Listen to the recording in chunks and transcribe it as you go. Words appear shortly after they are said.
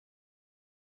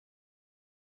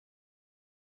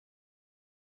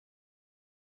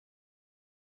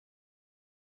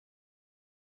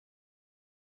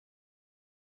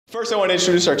First, I want to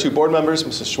introduce our two board members.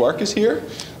 Mrs. Schwark is here.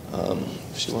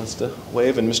 If she wants to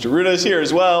wave, and Mr. Ruda is here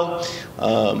as well.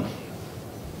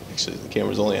 Actually, the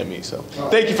camera's only on me, so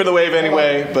thank you for the wave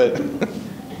anyway. But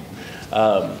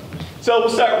so we'll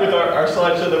start with our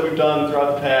slideshow that we've done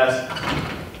throughout the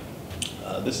past.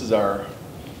 This is our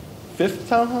fifth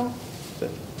town hall?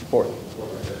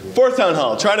 Fourth town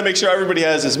hall, trying to make sure everybody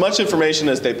has as much information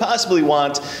as they possibly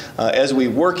want as we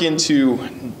work into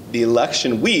the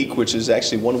election week, which is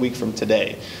actually 1 week from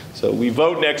today. So we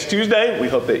vote next Tuesday. We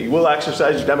hope that you will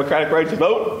exercise your democratic right to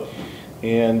vote.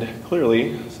 And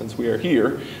clearly, since we are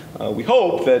here, we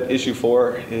hope that issue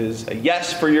 4 is a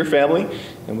yes for your family,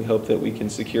 and we hope that we can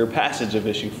secure passage of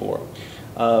issue 4.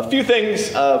 A few things,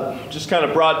 just kind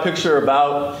of broad picture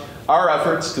about our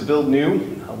efforts to build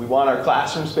new. We want our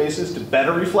classroom spaces to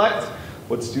better reflect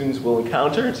what students will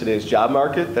encounter in today's job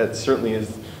market. That certainly is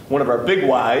one of our big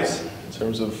whys in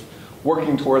terms of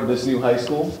working toward this new high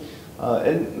school.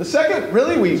 And the second,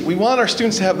 really, we want our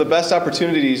students to have the best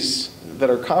opportunities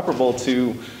that are comparable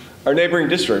to our neighboring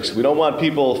districts. We don't want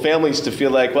families to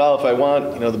feel like, well, if I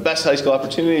want the best high school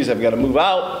opportunities, I've got to move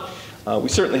out. We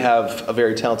certainly have a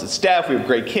very talented staff. We have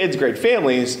great kids, great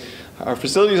families. Our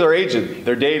facilities are aged,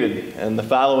 they're dated, and the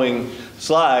following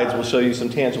slides will show you some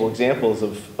tangible examples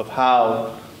of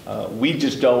how we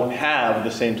just don't have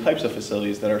the same types of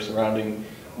facilities that our surrounding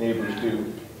neighbors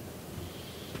do.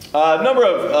 A number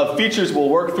of features we'll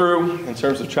work through in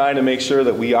terms of trying to make sure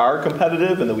that we are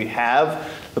competitive and that we have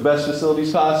the best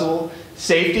facilities possible.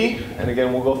 Safety, and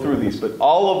again, we'll go through these, but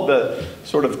all of the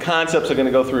sort of concepts I'm going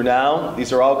to go through now,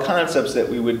 these are all concepts that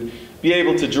we would be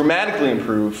able to dramatically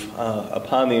improve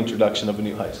upon the introduction of a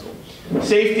new high school.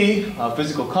 Safety,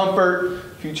 physical comfort,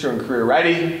 future and career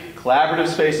ready, collaborative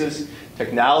spaces,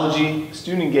 technology,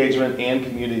 student engagement, and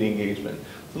community engagement.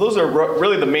 So those are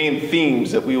really the main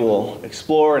themes that we will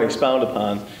explore and expound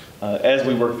upon as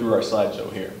we work through our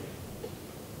slideshow here.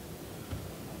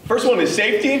 First one is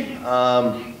safety.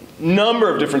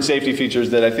 Number of different safety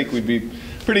features that I think we'd be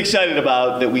pretty excited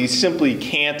about that we simply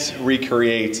can't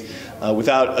recreate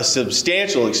without a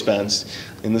substantial expense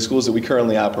in the schools that we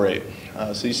currently operate.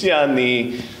 So you see on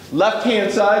the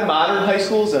left-hand side, modern high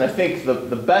schools, and I think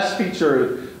the best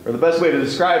feature or the best way to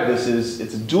describe this is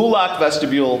it's a dual lock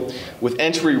vestibule with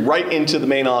entry right into the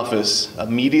main office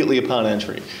immediately upon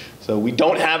entry. So we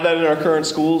don't have that in our current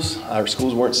schools. Our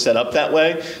schools weren't set up that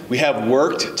way. We have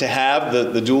worked to have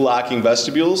the dual locking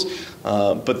vestibules,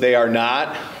 but they are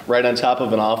not right on top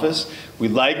of an office. We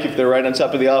like if they're right on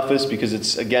top of the office because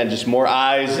it's, again, just more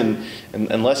eyes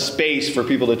and less space for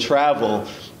people to travel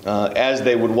as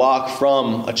they would walk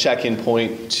from a check-in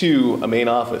point to a main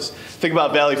office. Think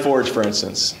about Valley Forge, for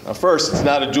instance. First, it's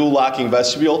not a dual locking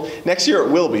vestibule. Next year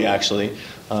it will be, actually.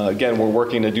 Again, we're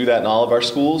working to do that in all of our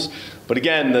schools. But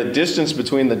again, the distance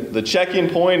between the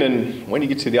check-in point and when you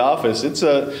get to the office, it's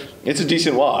a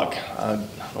decent walk. I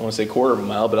don't want to say quarter of a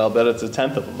mile, but I'll bet it's a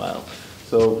tenth of a mile.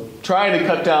 So trying to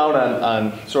cut down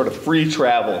on sort of free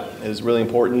travel is really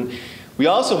important. We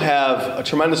also have a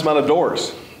tremendous amount of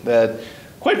doors that,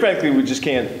 quite frankly, we just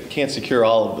can't secure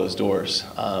all of those doors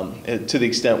to the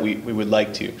extent we would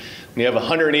like to. When you have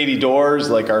 180 doors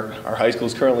like our high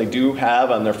schools currently do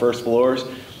have on their first floors,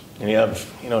 and you have,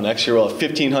 next year we'll have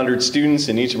 1,500 students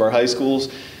in each of our high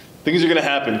schools, things are going to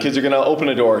happen. Kids are going to open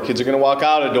a door. Kids are going to walk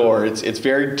out a door. It's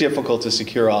very difficult to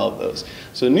secure all of those.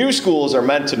 So new schools are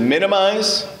meant to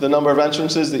minimize the number of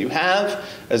entrances that you have,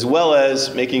 as well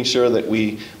as making sure that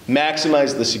we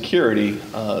maximize the security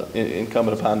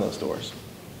incumbent upon those doors.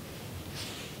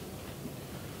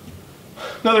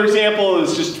 Another example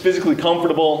is just physically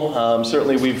comfortable.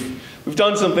 Certainly we've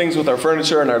done some things with our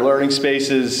furniture and our learning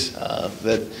spaces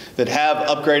that have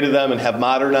upgraded them and have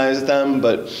modernized them,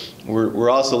 but we're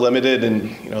also limited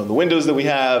in the windows that we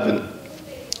have and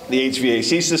the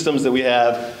HVAC systems that we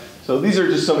have. So these are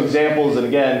just some examples, and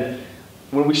again,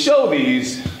 when we show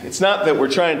these, it's not that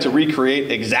we're trying to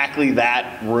recreate exactly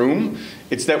that room.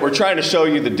 It's that we're trying to show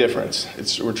you the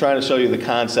difference. We're trying to show you the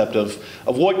concept of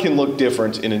what can look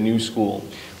different in a new school.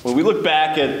 When we look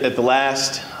back at the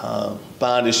last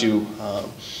bond issue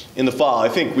in the fall, I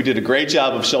think we did a great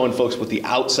job of showing folks what the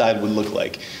outside would look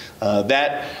like.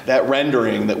 That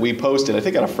rendering that we posted, I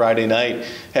think on a Friday night,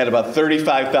 had about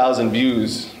 35,000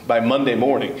 views by Monday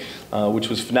morning, which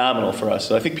was phenomenal for us.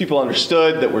 So I think people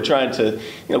understood that we're trying to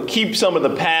keep some of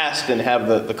the past and have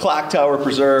the clock tower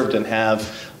preserved and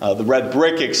have the red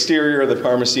brick exterior of the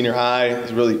Parma Senior High.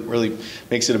 It really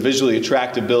makes it a visually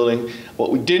attractive building. What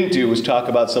we didn't do was talk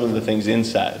about some of the things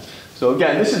inside. So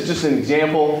again, this is just an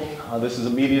example. This is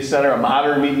a media center, a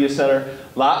modern media center.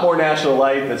 A lot more natural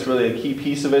light. That's really a key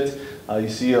piece of it. You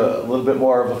see a little bit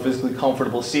more of a physically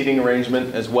comfortable seating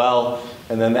arrangement as well,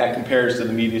 and then that compares to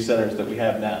the media centers that we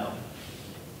have now.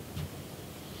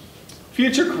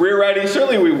 Future career ready,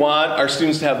 certainly we want our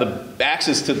students to have the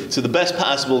access to the best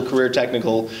possible career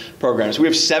technical programs. We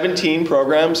have 17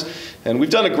 programs, and we've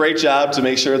done a great job to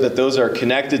make sure that those are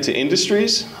connected to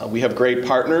industries. We have great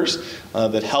partners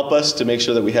that help us to make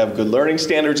sure that we have good learning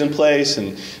standards in place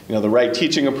and the right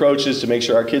teaching approaches to make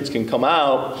sure our kids can come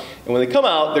out. And when they come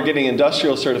out, they're getting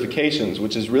industrial certifications,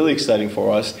 which is really exciting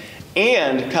for us,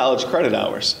 and college credit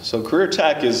hours. So career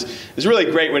tech is really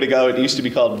a great way to go. It used to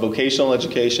be called vocational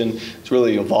education. It's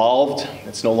really evolved.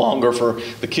 It's no longer for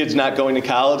the kids not going to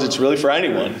college. It's really for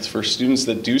anyone. It's for students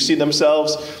that do see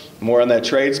themselves more on that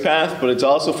trades path, but it's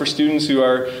also for students who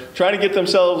are trying to get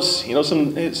themselves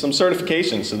some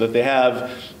certifications so that they have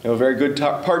a very good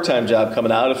part-time job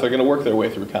coming out if they're going to work their way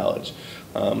through college.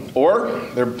 Or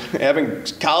they're having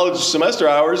college semester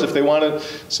hours if they want to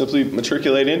simply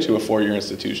matriculate into a four-year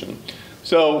institution.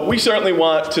 So we certainly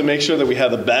want to make sure that we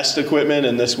have the best equipment,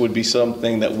 and this would be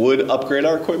something that would upgrade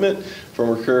our equipment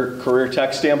from a career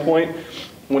tech standpoint.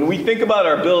 When we think about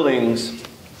our buildings,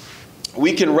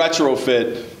 we can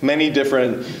retrofit many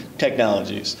different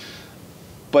technologies.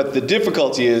 But the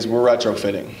difficulty is we're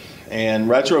retrofitting. And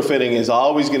retrofitting is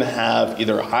always going to have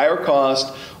either a higher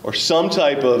cost or some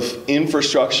type of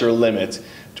infrastructure limit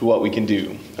to what we can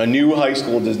do. A new high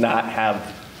school does not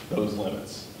have those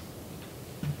limits.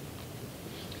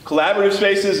 Collaborative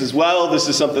spaces as well. This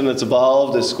is something that's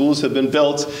evolved as schools have been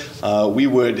built. We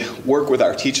would work with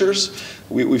our teachers.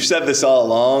 We've said this all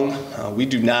along. We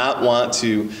do not want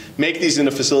to make these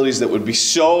into facilities that would be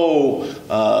so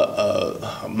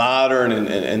modern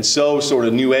and so sort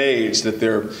of new age that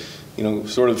they're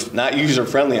sort of not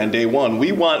user-friendly on day one.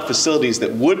 We want facilities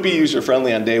that would be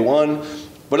user-friendly on day one,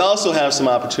 but also have some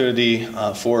opportunity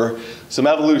for some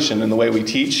evolution in the way we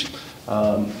teach,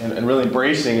 and really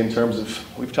embracing in terms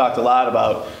of, we've talked a lot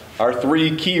about our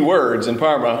three key words in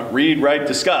Parma: read, write,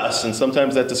 discuss, and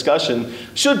sometimes that discussion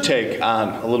should take on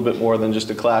a little bit more than just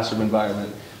a classroom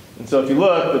environment. And so if you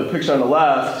look at the picture on the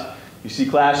left, you see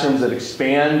classrooms that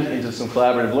expand into some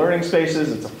collaborative learning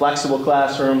spaces. It's a flexible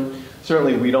classroom.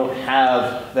 Certainly we don't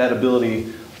have that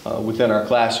ability within our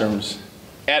classrooms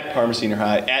at Parma Senior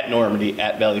High, at Normandy,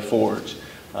 at Valley Forge,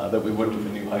 that we would with a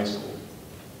new high school.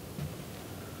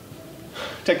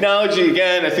 Technology,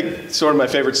 again, I think sort of my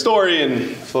favorite story,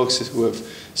 and folks who have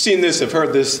seen this have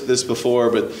heard this before,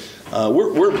 but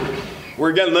we're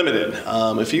again limited.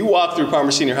 If you walk through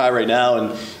Parma Senior High right now,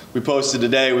 and we posted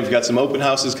today, we've got some open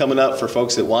houses coming up for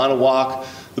folks that want to walk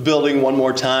the building one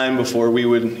more time before we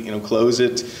would close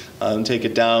it and take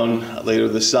it down later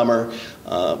this summer.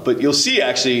 But you'll see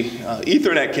actually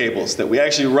Ethernet cables that we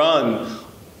actually run.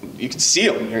 You can see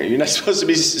them. You're not supposed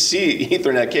to see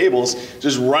Ethernet cables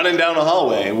just running down the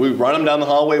hallway. And we run them down the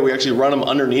hallway. We actually run them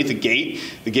underneath a gate.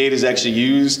 The gate is actually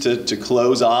used to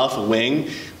close off a wing.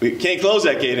 We can't close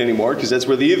that gate anymore because that's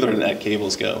where the Ethernet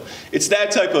cables go. It's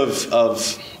that type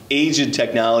of aged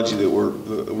technology that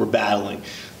we're battling.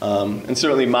 And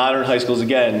certainly modern high schools,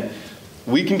 again,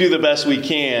 we can do the best we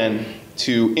can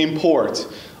to import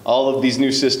all of these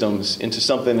new systems into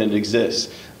something that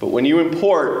exists. But when you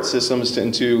import systems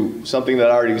into something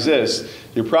that already exists,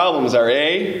 your problems are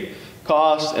A,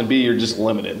 cost, and B, you're just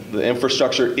limited. The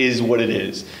infrastructure is what it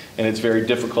is, and it's very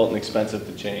difficult and expensive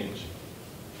to change.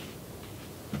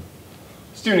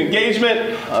 Student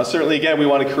engagement, certainly again, we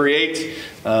want to create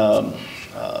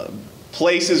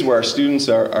places where our students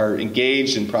are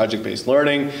engaged in project-based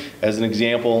learning, as an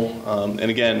example.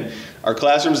 And again, our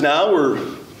classrooms now,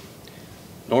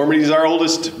 Normandy is our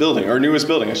oldest building, or newest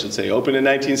building, I should say, opened in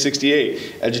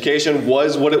 1968. Education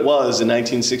was what it was in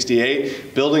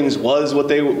 1968. Buildings was what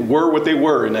they were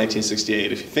in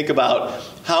 1968. If you think about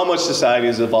how much society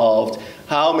has evolved,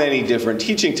 how many different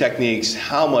teaching techniques,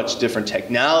 how much different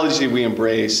technology we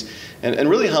embrace, and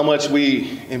really how much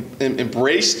we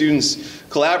embrace students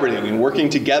collaborating and working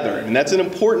together. And that's an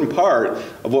important part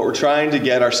of what we're trying to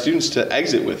get our students to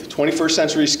exit with, 21st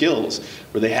century skills,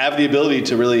 where they have the ability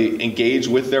to really engage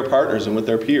with their partners and with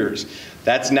their peers.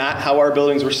 That's not how our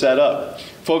buildings were set up.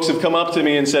 Folks have come up to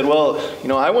me and said, well,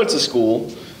 I went to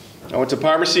school. I went to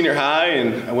Parma Senior High,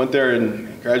 and I went there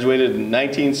and graduated in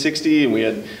 1960, and we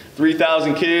had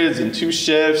 3,000 kids and 2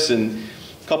 shifts and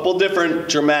a couple different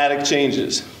dramatic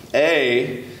changes.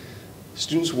 A,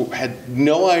 students had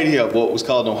no idea of what was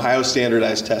called an Ohio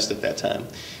Standardized Test at that time.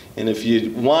 And if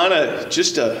you want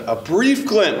just a brief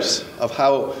glimpse of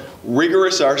how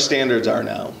rigorous our standards are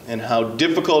now and how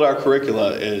difficult our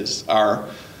curricula are,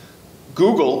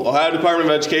 Google Ohio Department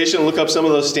of Education, look up some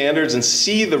of those standards and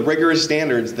see the rigorous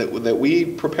standards that we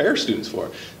prepare students for.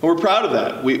 And we're proud of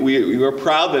that. We are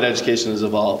proud that education has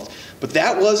evolved. But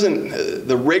that wasn't,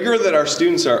 the rigor that our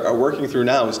students are working through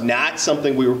now is not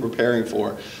something we were preparing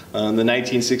for in the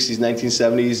 1960s,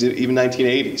 1970s, even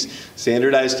 1980s.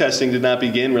 Standardized testing did not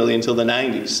begin really until the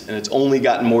 90s, and it's only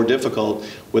gotten more difficult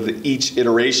with each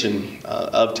iteration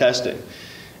of testing.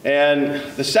 And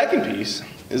the second piece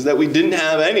is that we didn't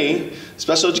have any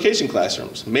special education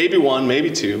classrooms. Maybe one, maybe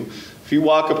two. If you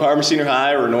walk up Parma Senior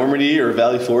High or Normandy or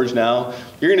Valley Forge now,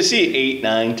 you're going to see 8,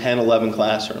 9, 10, 11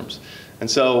 classrooms.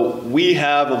 And so we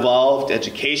have evolved,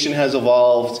 education has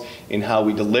evolved in how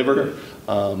we deliver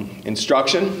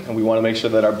instruction, and we want to make sure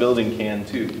that our building can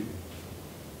too.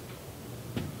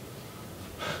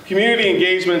 Community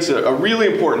engagement's a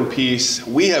really important piece.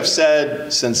 We have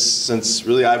said since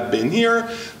really I've been here,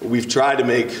 we've tried to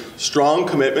make strong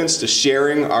commitments to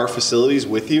sharing our facilities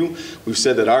with you. We've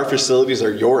said that our facilities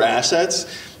are your assets.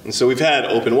 And so we've had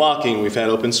open walking, we've had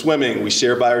open swimming, we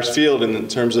share Byers Field in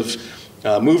terms of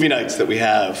movie nights that we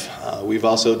have. We've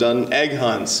also done egg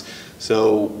hunts.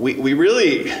 So we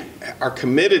really are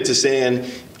committed to saying,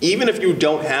 even if you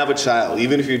don't have a child,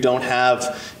 even if you don't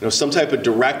have some type of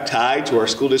direct tie to our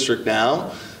school district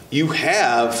now, you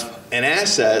have an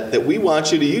asset that we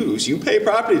want you to use. You pay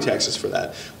property taxes for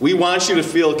that. We want you to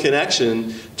feel a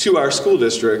connection to our school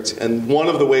district, and one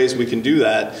of the ways we can do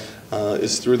that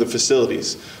is through the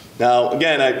facilities. Now,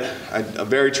 again, I'm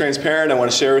very transparent. I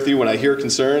want to share with you when I hear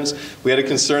concerns. We had a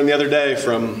concern the other day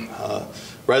from a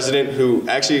resident who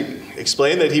actually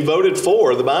explained that he voted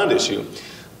for the bond issue.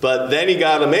 But then he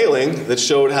got a mailing that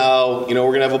showed how, we're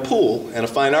going to have a pool and a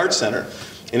fine arts center.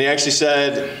 And he actually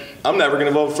said, I'm never going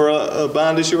to vote for a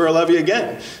bond issue or a levy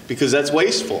again because that's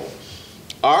wasteful.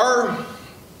 Our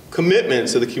commitment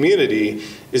to the community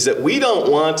is that we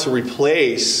don't want to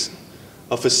replace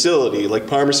a facility like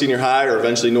Parma Senior High or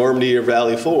eventually Normandy or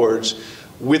Valley Forge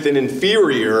with an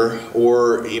inferior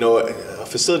or, a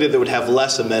facility that would have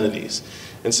less amenities.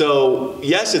 And so,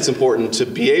 yes, it's important to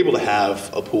be able to have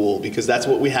a pool because that's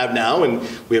what we have now, and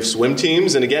we have swim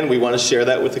teams, and again, we want to share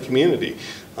that with the community.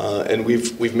 And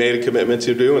we've made a commitment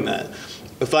to doing that.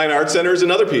 The Fine Arts Center is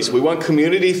another piece. We want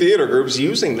community theater groups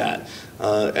using that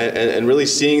and really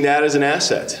seeing that as an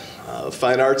asset.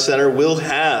 Fine Arts Center will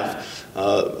have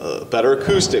better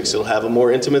acoustics. It'll have a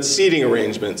more intimate seating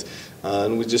arrangement.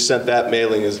 And we just sent that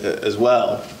mailing as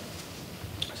well.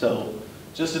 So,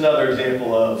 just another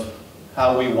example of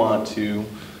how we want to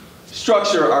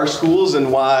structure our schools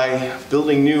and why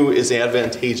building new is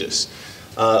advantageous.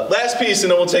 Last piece,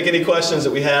 and then we'll take any questions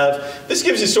that we have. This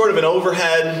gives you sort of an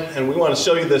overhead, and we want to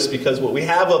show you this because what we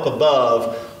have up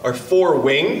above are 4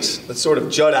 wings that sort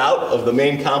of jut out of the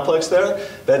main complex there.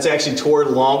 That's actually toward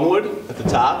Longwood at the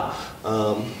top.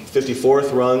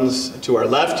 54th runs to our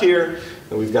left here,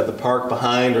 and we've got the park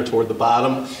behind or toward the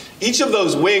bottom. Each of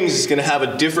those wings is going to have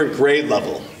a different grade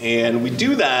level, and we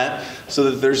do that so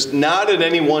that there's not at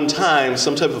any one time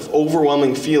some type of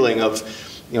overwhelming feeling of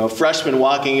a freshman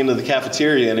walking into the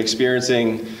cafeteria and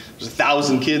experiencing there's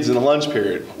 1,000 kids in the lunch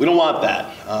period. We don't want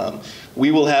that.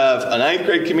 We will have a 9th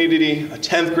grade community, a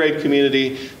 10th grade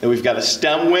community, then we've got a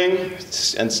STEM wing,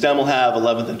 and STEM will have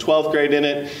 11th and 12th grade in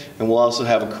it, and we'll also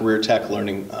have a career tech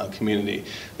learning community.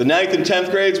 The 9th and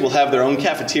 10th grades will have their own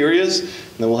cafeterias,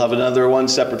 and then we'll have another one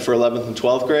separate for 11th and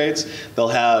 12th grades. They'll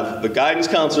have the guidance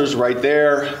counselors right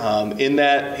there in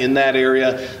that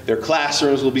area. Their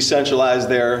classrooms will be centralized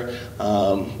there.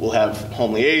 We'll have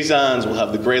home liaisons, we'll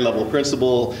have the grade level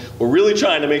principal. We're really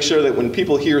trying to make sure that when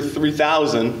people hear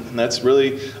 3,000, and that's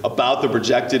really about the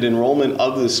projected enrollment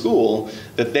of the school,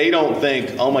 that they don't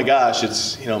think, oh my gosh,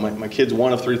 it's my kid's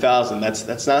one of 3,000.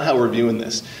 That's not how we're viewing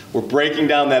this. We're breaking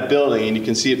down that building, and you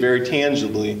can see it very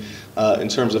tangibly in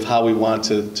terms of how we want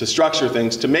to structure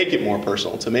things to make it more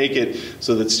personal, to make it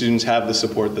so that students have the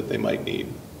support that they might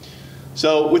need.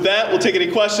 So with that, we'll take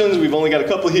any questions. We've only got a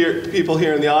couple people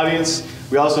here in the audience.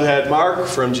 We also had Mark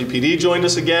from GPD joined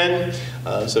us again.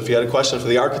 So if you had a question for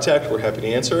the architect, we're happy to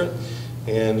answer it.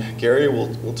 And Gary,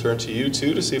 we'll turn to you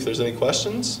too to see if there's any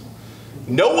questions.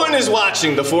 No one is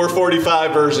watching the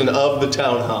 4:45 version of the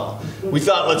town hall. We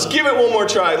thought, let's give it one more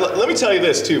try. Let me tell you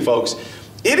this too, folks.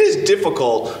 It is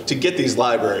difficult to get these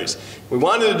libraries. We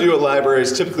wanted to do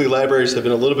libraries. Typically, libraries have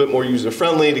been a little bit more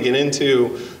user-friendly to get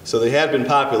into, so they have been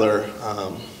popular.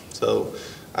 So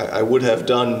I would have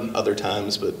done other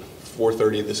times, but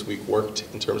 4:30 this week worked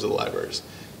in terms of the libraries.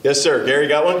 Yes, sir. Gary,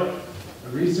 got one? A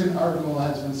recent article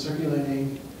has been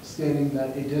circulating stating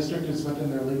that a district is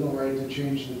within their legal right to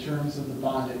change the terms of the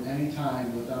bond at any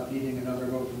time without needing another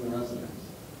vote from the residents.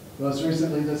 Most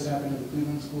recently, this happened in the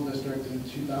Cleveland School District in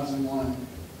 2001,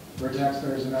 where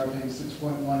taxpayers are now paying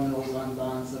 6.1 mils on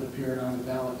bonds that appeared on the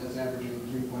ballot as averaging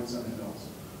 3.7 mils.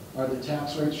 Are the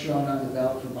tax rates shown on the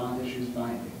ballot for bond issues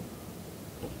binding?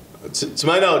 To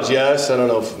my knowledge, yes. I don't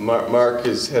know if Mark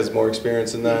has more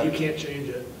experience in that. You can't change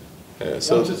it. Yeah,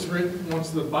 so Once it's written, once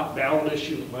the ballot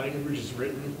issue language is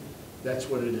written, that's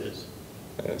what it is.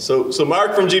 So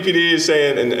Mark from GPD is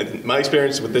saying, and my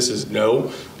experience with this is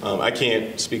no. I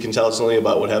can't speak intelligently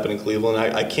about what happened in Cleveland.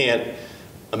 I can't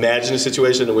imagine a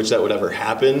situation in which that would ever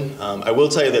happen. I will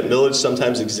tell you that millage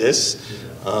sometimes exists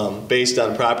based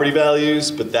on property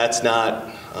values, but that's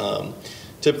not,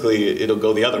 typically it'll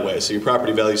go the other way. So your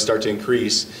property values start to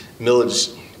increase,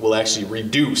 millage will actually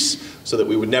reduce so that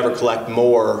we would never collect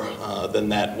more than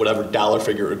that whatever dollar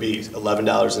figure it would be,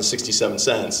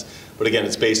 $11.67. But again,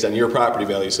 it's based on your property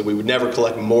value, so we would never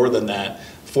collect more than that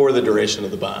for the duration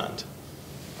of the bond.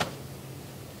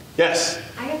 Yes?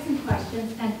 I have some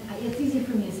questions, and it's easy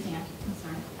for me to stand. I'm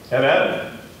sorry. Have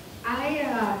at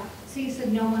it. So you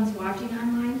said no one's watching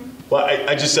online? Well,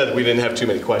 I just said we didn't have too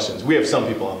many questions. We have some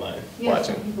people online You have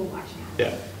watching. some people watching.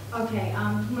 Yeah. Okay,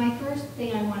 my first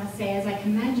thing I want to say is I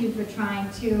commend you for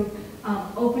trying to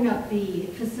open up the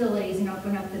facilities and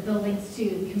open up the buildings to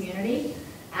the community.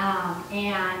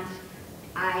 And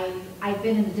I've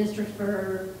been in the district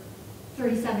for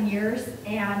 37 years,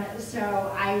 and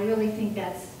so I really think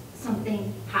that's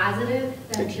something positive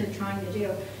that you're trying to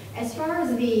do. As far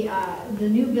as the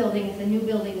new building, if the new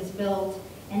building is built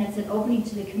and it's an opening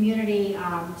to the community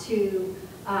to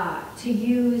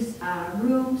use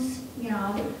rooms, you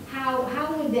know,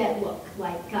 how would that look?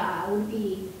 Like, would it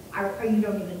be, or you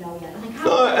don't even know yet? Like, how?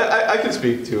 No, I can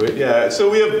speak to it. Yeah. So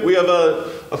we have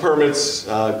a permits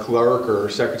clerk or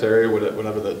secretary, or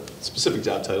whatever the specific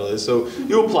job title is. So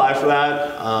you apply for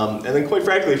that, and then quite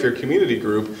frankly, if you're a community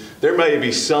group, there might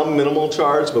be some minimal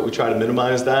charge, but we try to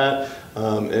minimize that.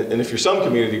 And if you're some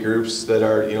community groups that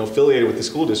are affiliated with the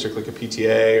school district, like a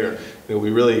PTA, or we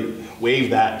really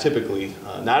waive that typically.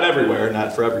 Not everywhere,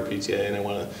 not for every PTA,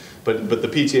 and but the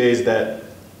PTAs that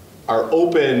are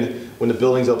open when the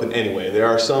building's open anyway. There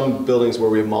are some buildings where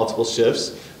we have multiple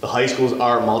shifts. The high schools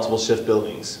are multiple shift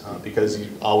buildings because you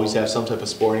always have some type of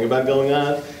sporting event going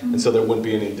on, and so there wouldn't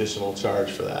be any additional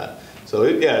charge for that. So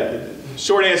yeah,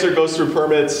 short answer, goes through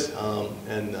permits,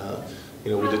 and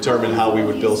we determine how we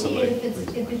would bill somebody.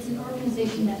 If it's an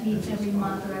organization that meets every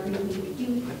month or every week,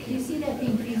 do you see that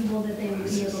being feasible, that they would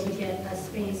be able to get a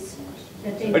space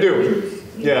that they would use?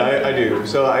 Yeah, I do.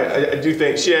 So I do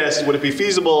think, she asked, would it be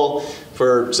feasible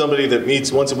for somebody that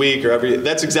meets once a week or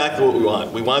that's exactly what we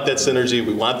want. We want that synergy,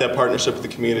 we want that partnership with the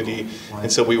community,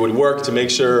 and so we would work to make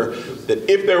sure that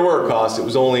if there were costs, it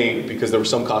was only because there was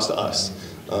some cost to us.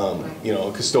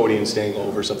 A custodian staying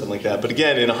over, something like that. But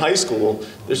again, in a high school,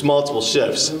 there's multiple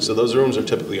shifts, so those rooms are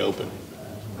typically open.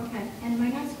 Okay, and my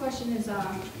next question is,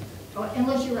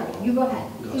 unless you're ready, you go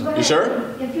ahead. You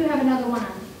sure? If you have another one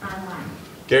online.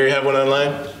 Gary, you have one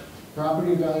online?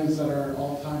 Property values that are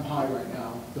all-time high right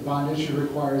now. The bond issue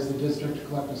requires the district to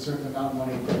collect a certain amount of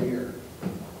money per year.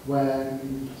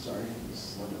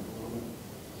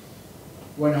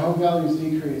 When home values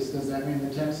decrease, does that mean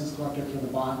the taxes collected from the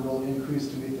bond will increase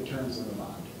to meet the terms of the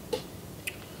bond?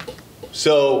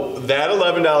 So that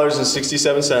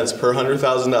 $11.67 per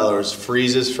 $100,000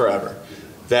 freezes forever.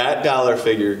 That dollar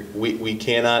figure, we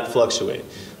cannot fluctuate.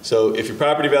 So if your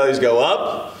property values go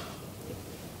up,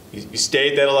 you stay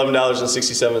at that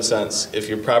 $11.67. If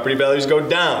your property values go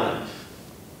down,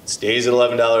 it stays at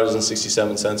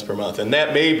 $11.67 per month. And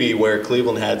that may be where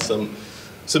Cleveland had some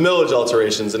millage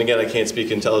alterations. And again, I can't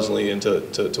speak intelligently into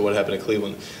what happened in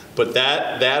Cleveland. But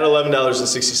that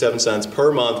 $11.67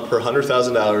 per month per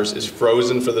 $100,000 is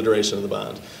frozen for the duration of the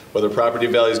bond, whether property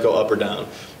values go up or down.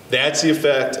 That's the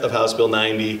effect of House Bill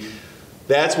 90.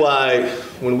 That's why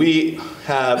when we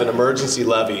have an emergency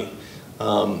levy,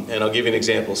 and I'll give you an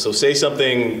example. So say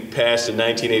something passed in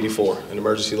 1984, an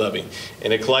emergency levy,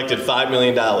 and it collected $5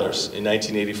 million in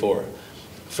 1984.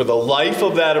 For the life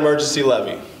of that emergency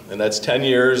levy, and that's 10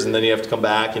 years, and then you have to come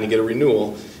back and you get a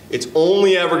renewal, it's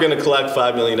only ever going to collect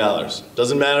 $5 million.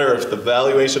 Doesn't matter if the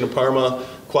valuation of Parma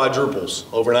quadruples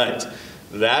overnight.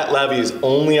 That levy is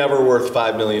only ever worth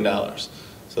 $5 million.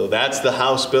 So that's the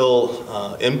House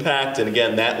bill impact, and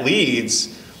again, that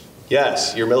leads,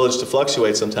 yes, your millage to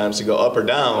fluctuate sometimes, to go up or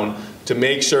down, to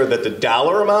make sure that the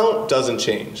dollar amount doesn't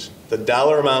change. The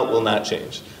dollar amount will not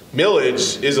change.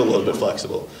 Millage is a little bit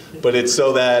flexible, but it's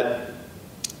so that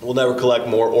we'll never collect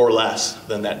more or less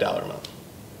than that dollar amount.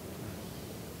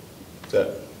 Is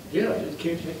that? Yeah, it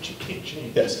can't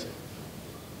change. Yes.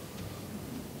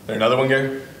 There another one,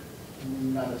 Gary?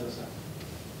 Not at this time.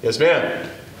 Yes, ma'am.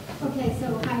 Okay,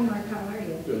 so hi Mark, how are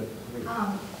you? Good.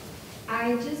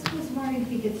 I just was wondering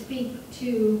if you could speak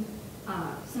to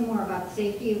some more about the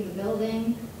safety of the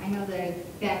building. I know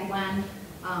that back when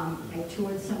I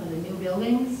toured some of the new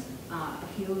buildings, a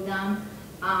few of them,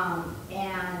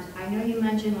 and I know you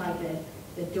mentioned like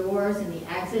the doors and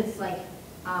the exits, like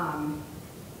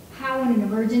how in an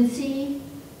emergency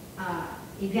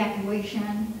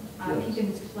evacuation, if you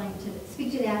can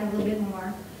speak to that a little bit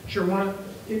more. Sure,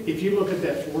 if you look at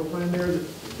that floor plan there,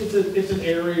 it's an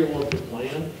aerial of the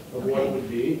plan of what it would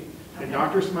be. And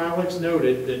Dr. Smilex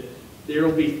noted that there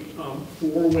will be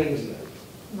 4 wings there.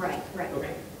 Right.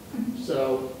 Okay.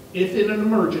 So if in an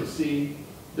emergency,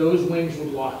 those wings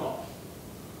would lock off.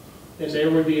 And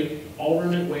there would be an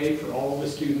alternate way for all of the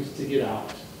students to get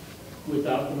out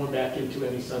without going back into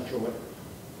any central area.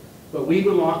 But we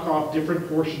would lock off different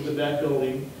portions of that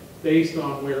building based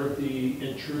on where the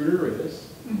intruder is.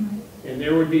 And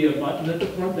there would be a button at the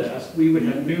front desk. We would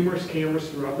have numerous cameras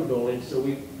throughout the building, so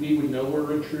we would know where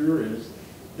an intruder is.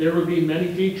 There would be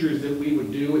many features that we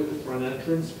would do at the front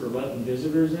entrance for letting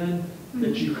visitors in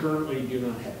that you currently do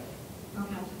not have.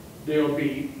 Okay. There will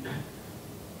be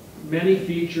many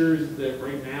features that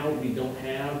right now we don't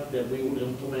have that we would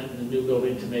implement in the new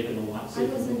building to make it a lot I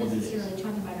safer wasn't than what it is. necessarily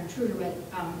talking about intruder, but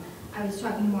I was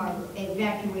talking more of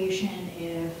evacuation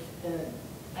if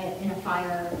in a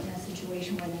fire, in a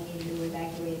situation where they needed to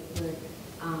evacuate.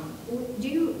 Do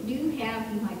you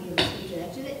have, you might be able to speak to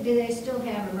that, do they still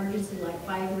have emergency like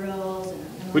fire drills?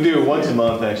 We do once a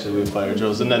month, actually, we have fire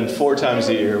drills, and then 4 times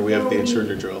a year, we have the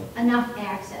intruder drill. Enough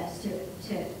access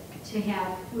to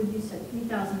have, would you say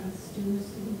 3,000 students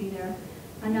would be there,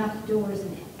 enough doors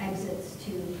and exits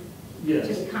to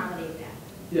accommodate that?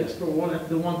 Yes, but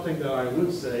the one thing that I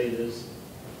would say is,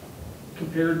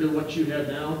 compared to what you have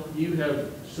now, you have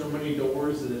so many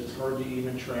doors that it's hard to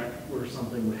even track where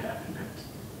something would happen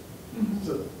at.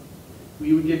 So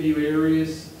we would give you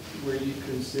areas where you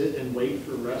can sit and wait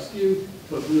for rescue,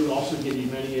 but we would also give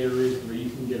you many areas where you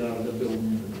can get out of the building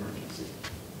in an emergency.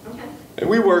 Okay. And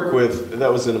we work with,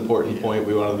 that was an important point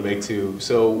we wanted to make too.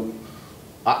 So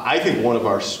I think one of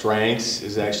our strengths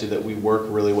is actually that we work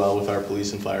really well with our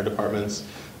police and fire departments.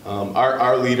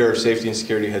 Our leader of safety and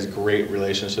security has great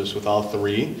relationships with all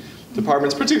 3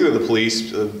 departments, particularly the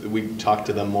police. We talk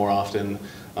to them more often,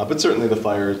 but certainly the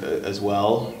fire as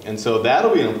well. And so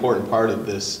that'll be an important part of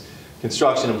this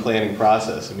construction and planning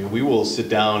process. I mean, we will sit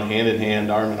down hand in hand,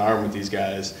 arm in arm with these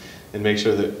guys and make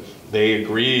sure that they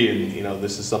agree and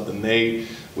this is something they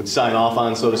would sign off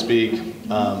on, so to speak.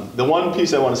 The one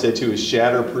piece I want to say too is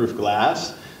shatterproof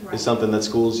glass is something that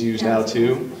schools use now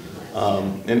too.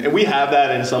 And we have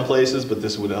that in some places, but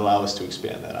this would allow us to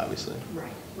expand that, obviously.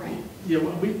 Right. Yeah,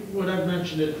 what I've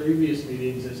mentioned at previous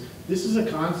meetings is, this is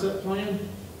a concept plan,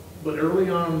 but early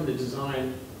on in the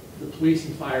design, the police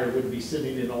and fire would be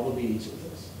sitting in all the meetings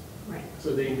with us. Right.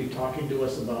 So they'd be talking to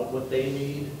us about what they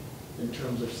need in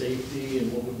terms of safety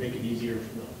and what would make it easier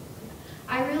for them.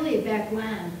 I really, back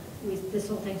when this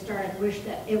whole thing started, wish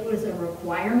that it was a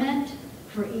requirement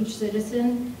for each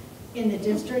citizen in the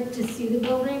district to see the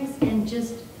buildings, and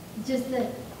just the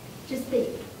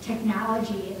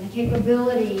technology and the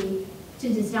capability to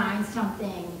design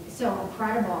something so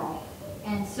incredible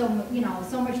and so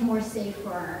much more safe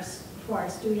for our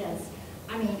students.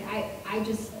 I mean,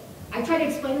 I try to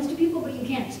explain this to people, but you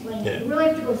can't explain it. You really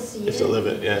have to go see it. You have to live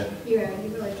it, yeah. Yeah, you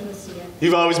really have to go see it.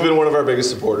 You've always been one of our biggest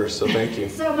supporters, so thank you.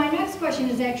 So my next question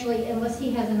is actually, unless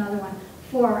he has another one,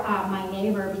 for my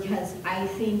neighbor, because I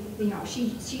think,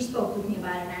 she spoke with me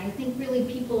about it, and I think really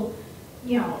people,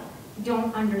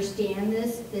 don't understand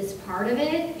this part of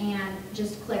it, and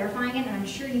just clarifying it, and I'm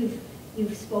sure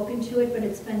you've spoken to it, but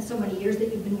it's been so many years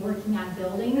that you've been working on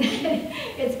building.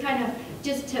 It's kind of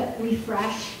just to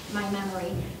refresh my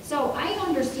memory. So I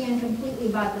understand completely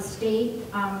about the state,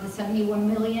 the 71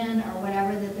 million or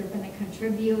whatever that they're going to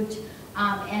contribute,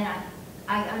 and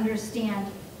I understand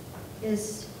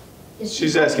is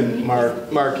She's asking, Mark,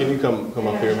 can you come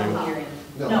up here maybe?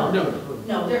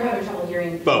 No, they're having trouble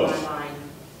hearing. Both. Online.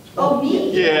 Oh,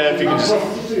 me? Yeah, if you can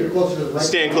just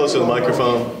stand close to the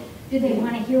microphone. Do they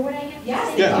want to hear what I have?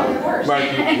 Yes, Yeah. of course. Mark,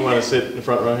 you want to sit in the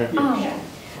front row here?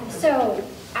 So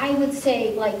I would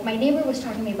say, like, my neighbor was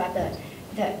talking to me about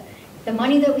the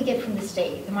money that we get from the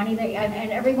state, the money that,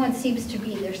 and everyone seems to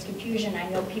be, there's confusion. I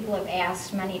know people have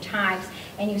asked many times,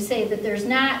 and you say that there's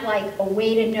not like a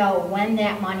way to know when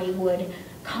that money would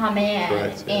come in.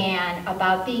 Correct, yeah. And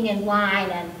about being in line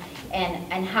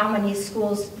and how many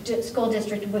school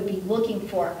district would be looking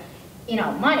for,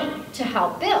 money to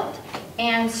help build.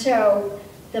 And so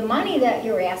the money that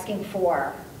you're asking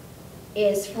for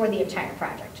is for the entire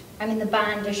project. I mean, the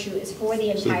bond issue is for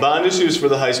the entire. So the bond issue is for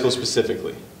the high school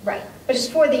specifically. Right, but it's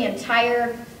for the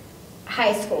entire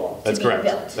high school to be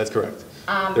built. That's correct.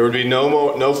 There would be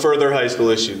no further high school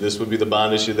issue. This would be the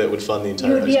bond issue that would fund the entire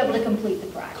You would high be school. able to complete the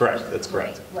project. Correct, that's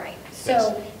correct. Right.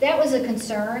 So that was a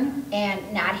concern,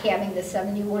 and not having the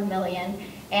 71 million,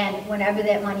 and whenever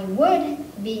that money would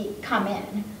come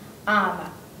in,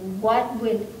 what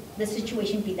would the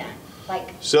situation be then? Like,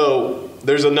 so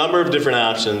there's a number of different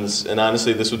options, and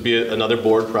honestly, this would be another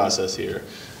board process here.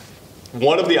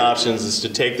 One of the options is to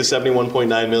take the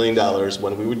 $71.9 million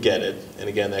when we would get it, and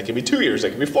again, that could be 2 years, that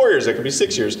could be 4 years, that could be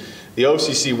 6 years. The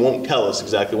OCC won't tell us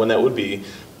exactly when that would be,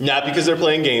 not because they're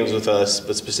playing games with us,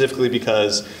 but specifically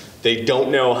because they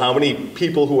don't know how many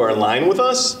people who are in line with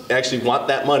us actually want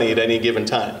that money at any given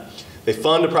time. They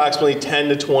fund approximately 10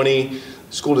 to 20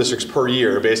 school districts per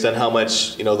year based on how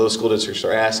much those school districts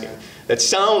are asking. That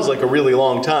sounds like a really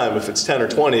long time if it's 10 or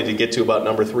 20 to get to about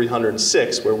number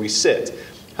 306 where we sit.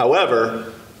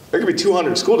 However, there could be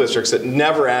 200 school districts that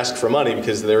never ask for money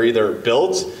because they're either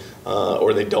built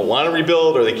or they don't want to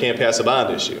rebuild or they can't pass a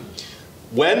bond issue.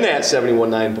 When that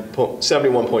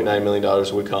 $71.9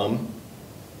 million would come,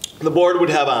 the board would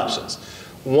have options.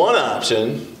 One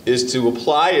option is to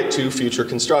apply it to future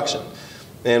construction.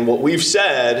 And what we've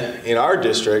said in our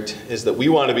district is that we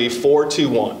want to be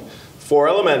 4-2-1. 4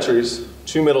 elementaries,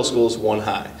 2 middle schools, 1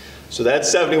 high. So that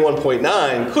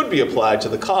 71.9 could be applied to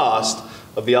the cost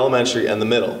of the elementary and the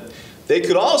middle. They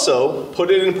could also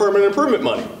put it in permanent improvement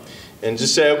money and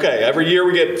just say, okay, every year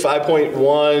we get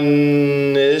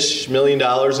 $5.1-ish million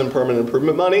in permanent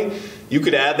improvement money. You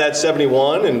could add that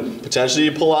 71 and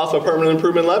potentially pull off a permanent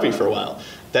improvement levy for a while.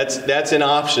 That's an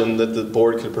option that the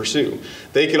board could pursue.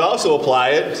 They could also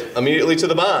apply it immediately to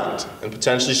the bond and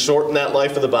potentially shorten that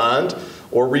life of the bond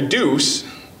or reduce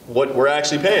what we're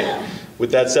actually paying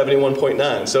with that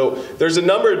 71.9. So there's a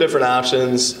number of different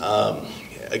options.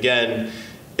 Again,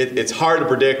 it's hard to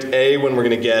predict, A, when we're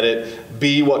going to get it,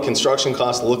 B, what construction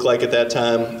costs look like at that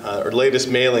time. Our latest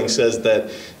mailing says that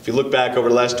if you look back over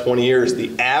the last 20 years,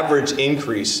 the average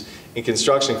increase in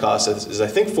construction costs is I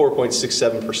think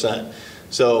 4.67%.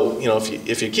 So,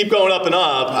 if you keep going up and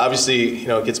up, obviously,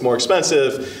 it gets more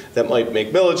expensive. That might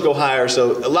make millage go higher.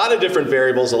 So a lot of different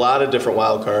variables, a lot of different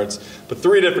wild cards, but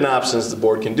 3 different options the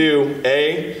board can do.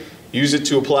 A, use it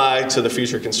to apply to the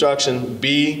future construction.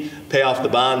 B, pay off the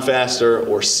bond faster.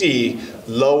 Or C,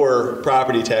 lower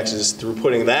property taxes through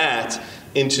putting that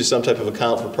into some type of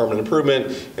account for permanent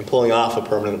improvement and pulling off a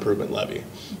permanent improvement levy.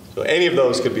 So any of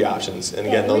those could be options. And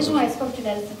again, the those. reason why I spoke to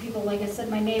that is the people, like I said,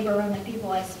 my neighbor and the people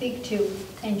I speak to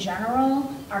in general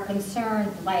are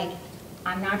concerned, like,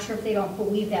 I'm not sure if they don't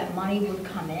believe that money would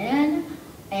come in.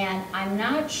 And I'm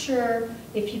not sure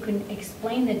if you can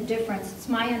explain the difference. It's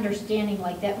my understanding,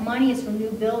 like, that money is for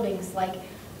new buildings. Like,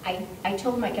 I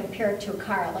told them I compare it to a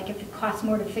car. Like, if it costs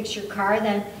more to fix your car,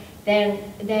 then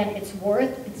it's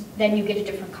then you get a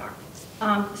different car.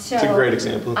 So it's a great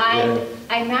example.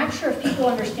 I'm not sure if people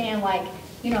understand, like,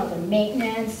 the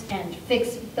maintenance and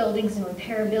fix buildings and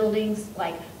repair buildings.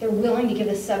 Like, they're willing to give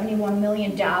us $71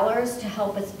 million to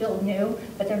help us build new,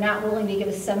 but they're not willing to give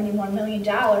us $71 million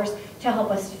to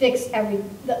help us fix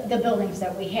the buildings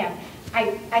that we have.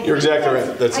 You're exactly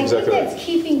right. That's exactly right. I think that's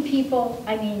keeping people,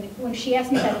 I mean, when she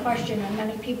asked me that question, and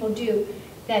many people do,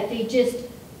 that they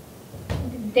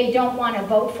don't want to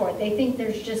vote for it. They think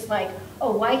there's just like,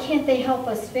 oh, why can't they help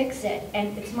us fix it?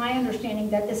 And it's my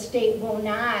understanding that the state will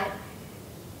not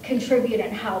contribute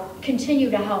and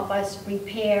continue to help us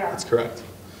repair. That's correct.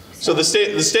 So the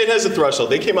state has a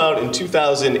threshold. They came out in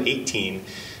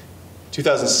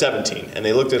 2017, and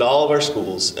they looked at all of our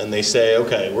schools, and they say,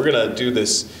 okay, we're going to do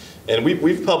this. And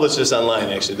we've published this online,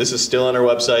 actually. This is still on our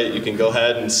website. You can go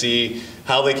ahead and see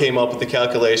how they came up with the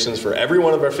calculations for every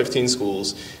one of our 15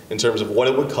 schools in terms of what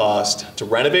it would cost to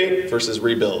renovate versus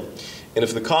rebuild. And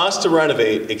if the cost to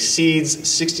renovate exceeds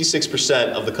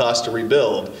 66% of the cost to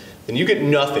rebuild, then you get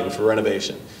nothing for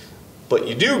renovation. But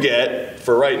you do get,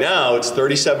 for right now, it's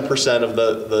 37% of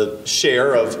the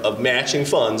share of matching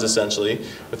funds, essentially,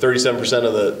 or 37%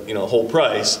 of the whole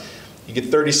price. You get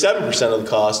 37% of the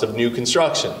cost of new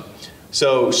construction.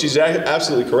 So she's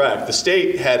absolutely correct. The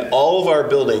state had all of our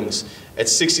buildings at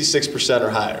 66%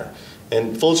 or higher.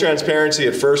 And full transparency,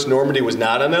 at first Normandy was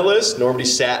not on that list. Normandy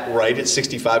sat right at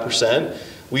 65%.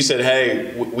 We said,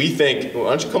 hey, we think, why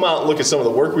don't you come out and look at some of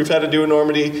the work we've had to do in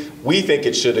Normandy. We think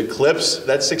it should eclipse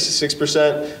that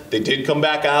 66%. They did come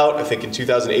back out, I think in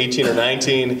 2018 or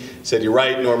 19, said, you're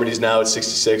right, Normandy's now at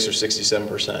 66 or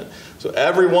 67%. So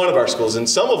every one of our schools, and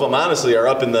some of them honestly are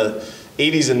up in the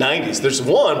 80s and 90s. There's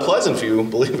one, Pleasant View,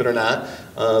 believe it or not,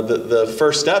 the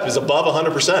first step is above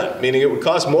 100%, meaning it would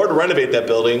cost more to renovate that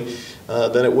building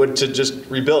than it would to just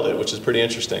rebuild it, which is pretty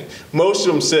interesting. Most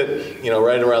of them sit,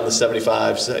 right around the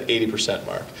 75, 80%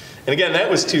 mark. And again, that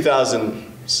was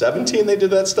 2017 they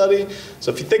did that study.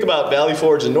 So if you think about Valley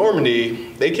Forge and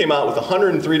Normandy, they came out with a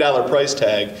 $103 price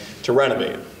tag to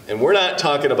renovate. And we're not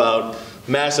talking about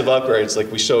massive upgrades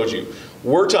like we showed you.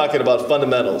 We're talking about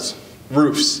fundamentals,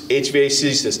 roofs,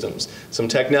 HVAC systems, some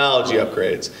technology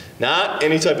upgrades, not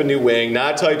any type of new wing,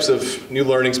 not types of new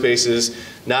learning spaces,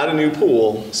 not a new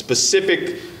pool,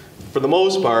 specific for the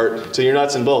most part to your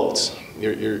nuts and bolts,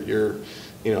 your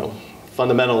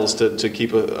fundamentals to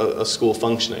keep a school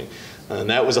functioning. And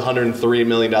that was $103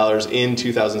 million in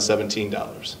 2017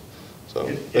 dollars. So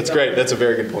that's great. That's a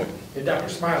very good point. And Dr.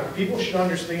 Smiley, people should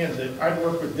understand that I've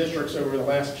worked with districts over the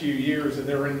last few years and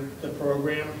they're in the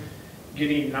program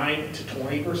getting 9 to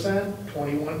 20%,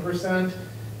 21%.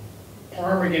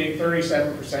 Parma getting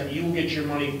 37%. You will get your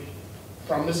money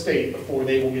from the state before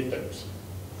they will get theirs.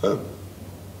 Huh.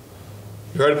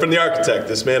 You heard it from the architect.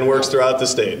 This man works throughout the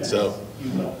state. So.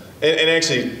 You will. And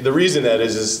actually, the reason that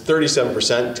is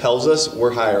 37% tells us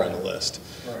we're higher on the list.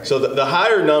 Right. So the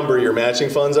higher number your matching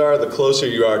funds are, the closer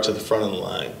you are to the front of the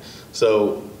line.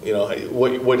 So,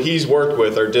 what he's worked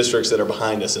with are districts that are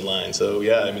behind us in line. So,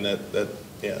 yeah, I mean,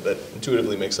 that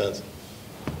intuitively makes sense.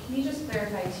 Can you just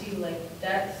clarify too, like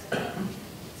that's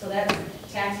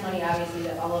tax money obviously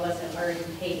that all of us have already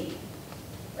paid,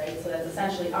 right? So that's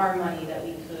essentially our money that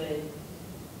we could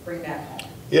bring back home.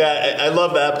 Yeah, I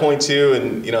love that point too,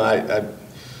 and I'm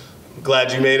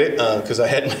glad you made it because I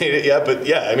hadn't made it yet. But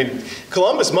yeah, I mean,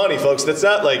 Columbus money, folks. That's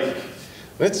not like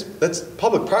that's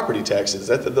public property taxes.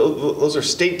 Those are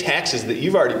state taxes that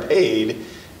you've already paid,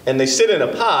 and they sit in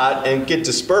a pot and get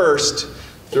dispersed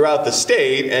throughout the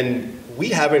state, and we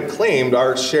haven't claimed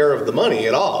our share of the money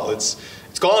at all. It's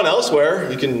gone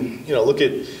elsewhere. You can look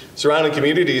at surrounding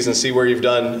communities and see where you've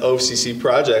done OFCC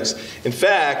projects. In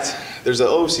fact, there's an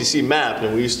OFCC map,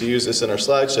 and we used to use this in our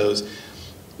slideshows.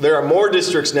 There are more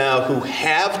districts now who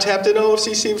have tapped into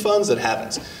OFCC funds that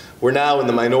haven't. We're now in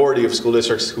the minority of school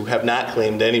districts who have not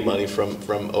claimed any money from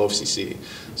OFCC.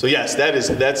 So yes,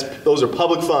 those are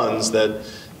public funds that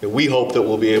we hope that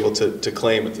we'll be able to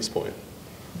claim at this point.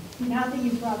 Now that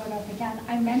you brought it up again,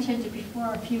 I mentioned it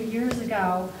before a few years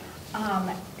ago.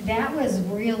 That was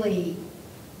really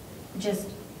just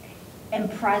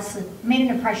impressive, made an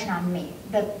impression on me.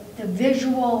 The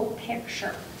visual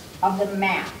picture of the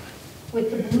map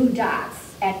with the blue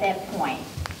dots at that point,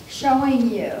 showing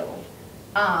you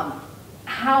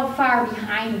how far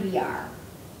behind we are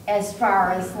as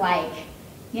far as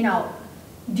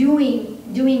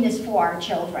doing this for our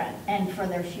children and for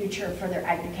their future, for their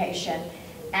education.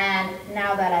 And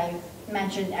now that I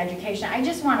mentioned education, I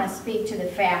just want to speak to the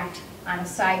fact, on a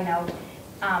side note,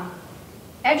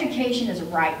 education is a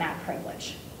right, not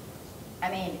privilege. I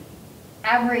mean,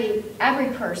 every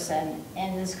person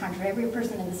in this country, every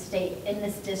person in the state, in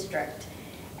this district,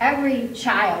 every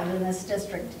child in this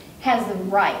district has the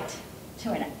right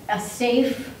to a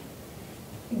safe,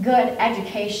 good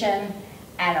education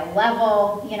at a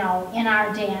level, in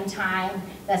our day and time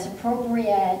that's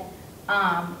appropriate.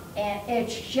 And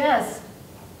it's just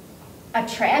a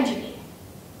tragedy,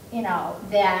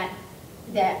 that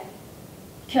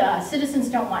citizens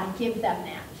don't want to give them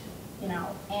that,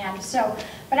 And so,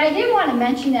 but I did want to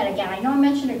mention that again. I know I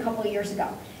mentioned it a couple of years ago.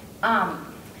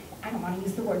 I don't want to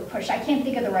use the word push. I can't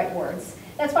think of the right words.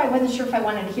 That's why I wasn't sure if I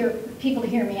wanted people to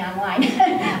hear me online.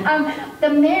 The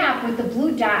map with the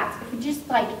blue dots, if we just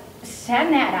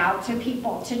send that out to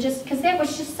people because that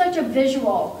was just such a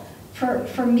visual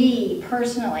for me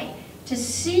personally to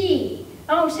see.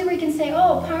 So we can say,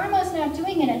 Parma's not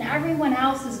doing it, and everyone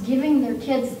else is giving their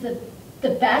kids the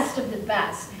best of the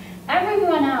best.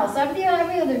 Everyone else, every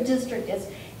other district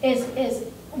is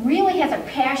really has a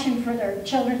passion for their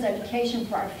children's education,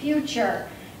 for our future.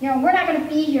 We're not going to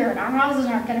be here, and our houses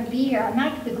aren't going to be here. I'm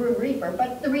not the Grim Reaper,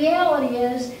 but the reality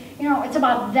is, it's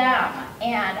about them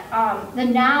and the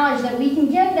knowledge that we can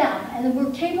give them, and that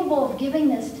we're capable of giving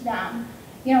this to them,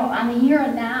 on the here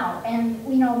and now, and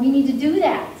we need to do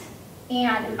that.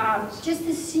 And just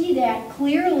to see that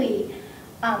clearly,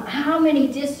 how many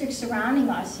districts surrounding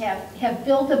us have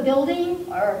built a building,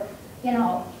 or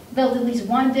built at least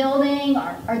one building,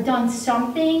 or done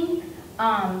something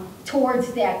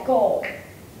towards that goal.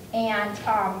 And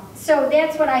so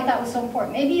that's what I thought was so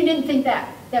important. Maybe you didn't think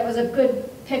that was a good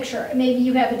picture. Maybe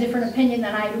you have a different opinion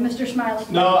than I do, Mr. Smiley.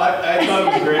 No, I thought it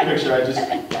was a great picture.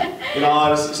 In all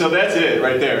honesty, so that's it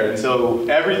right there. And so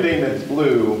everything that's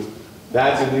blue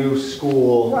That's a new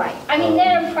school. Right. I mean,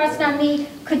 that impressed on me,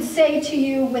 could say to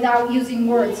you without using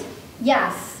words,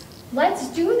 yes, let's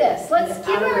do this. Let's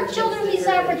give our children these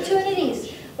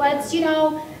opportunities. Let's, you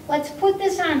know, let's put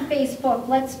this on Facebook.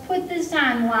 Let's put this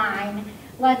online.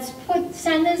 Let's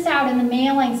send this out in the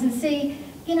mailings and say,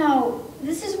 you know,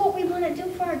 this is what we want to do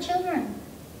for our children.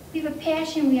 We have a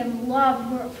passion, we have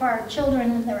love for our children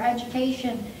and their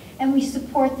education, and we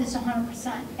support this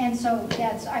 100%. And so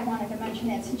I wanted to mention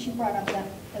that since you brought up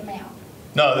the map.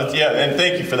 No, yeah, and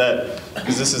thank you for that,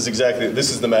 because this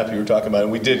is the map you were talking about,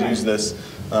 and we did use this.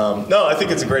 No, I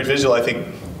think it's a great visual. I think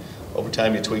over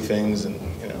time you tweak things, and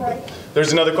you know. Right.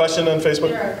 There's another question on Facebook.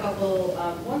 There are a couple.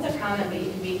 One's a comment, but you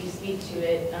can maybe speak to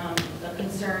it. A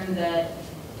concern that,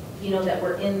 you know, that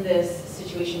we're in this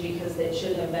situation because it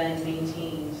should have been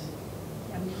maintained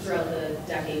throughout the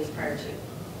decades prior to.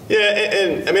 Yeah,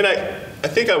 and I mean, I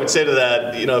think I would say to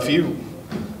that, you know, if you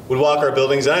would walk our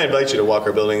buildings, and I invite you to walk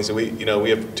our buildings, and we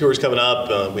have tours coming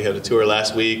up. We had a tour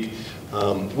last week.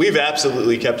 We've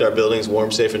absolutely kept our buildings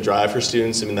warm, safe, and dry for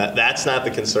students. I mean, that's not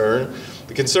the concern.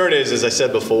 The concern is, as I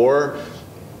said before,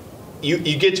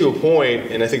 you get to a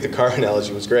point, and I think the car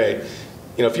analogy was great.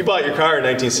 You know, if you bought your car in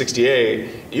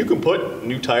 1968, you can put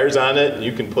new tires on it, and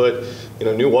you can put, you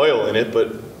know, new oil in it,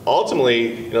 but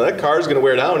ultimately, you know, that car is going to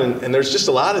wear down, and there's just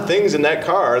a lot of things in that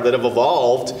car that have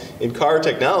evolved in car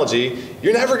technology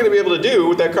you're never going to be able to do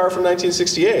with that car from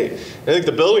 1968. And I think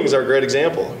the buildings are a great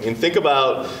example. I mean, think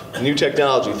about new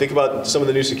technology. Think about some of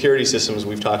the new security systems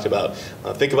we've talked about.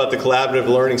 Think about the collaborative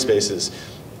learning spaces.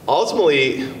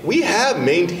 Ultimately, we have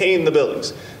maintained the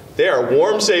buildings. They are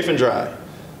warm, safe, and dry,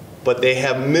 but they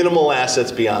have minimal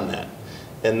assets beyond that.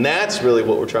 And that's really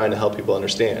what we're trying to help people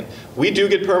understand. We do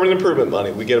get permanent improvement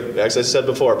money. We get, as I said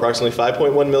before, approximately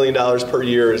 $5.1 million per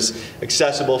year is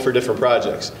accessible for different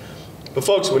projects. But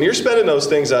folks, when you're spending those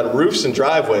things on roofs and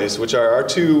driveways, which are our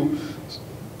two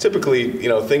typically, you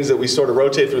know, things that we sort of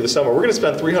rotate through the summer, we're going to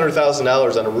spend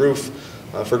 $300,000 on a roof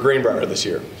for Greenbrier this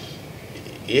year.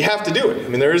 You have to do it. I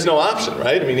mean, there is no option,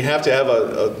 right? I mean, you have to have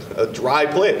a dry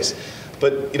place.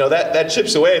 But you know, that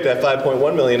chips away at that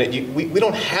 $5.1 million. We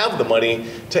don't have the money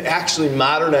to actually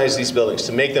modernize these buildings,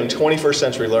 to make them 21st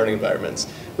century learning environments.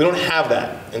 We don't have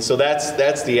that. And so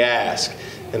that's the ask,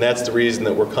 and that's the reason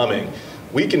that we're coming.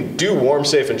 We can do warm,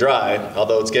 safe, and dry,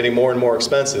 although it's getting more and more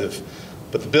expensive.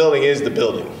 But the building is the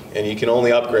building, and you can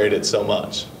only upgrade it so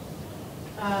much.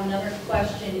 Another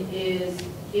question is,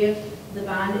 if the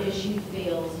bond issue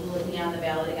fails, will it be on the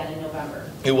ballot again in November?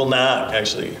 It will not,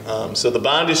 actually. So the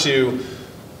bond issue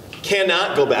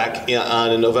cannot go back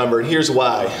on in November, and here's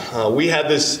why. We had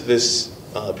this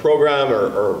program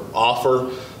or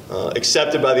offer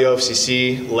accepted by the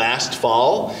OFCC last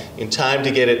fall in time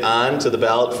to get it on to the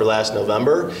ballot for last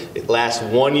November. It lasts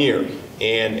 1 year,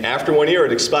 and after 1 year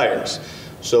it expires.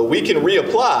 So we can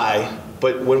reapply,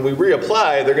 but when we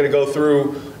reapply, they're going to go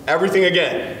through everything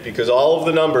again, because all of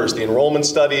the numbers, the enrollment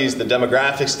studies, the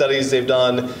demographic studies they've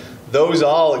done, those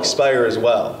all expire as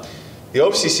well. The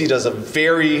OFCC does a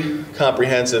very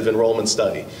comprehensive enrollment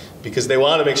study because they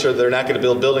want to make sure that they're not going to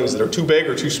build buildings that are too big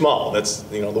or too small. That's,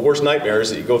 you know, the worst nightmare is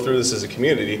that you go through this as a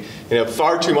community and have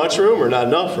far too much room or not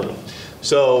enough room.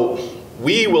 So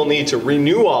we will need to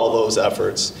renew all those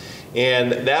efforts,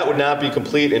 and that would not be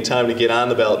complete in time to get on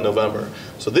the ballot in November.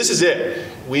 So this is it.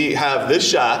 We have this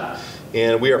shot,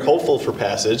 and we are hopeful for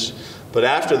passage. But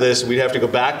after this, we'd have to go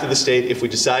back to the state if we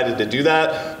decided to do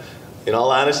that. In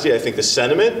all honesty, I think the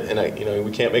sentiment, and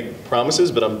we can't make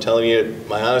promises, but I'm telling you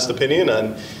my honest opinion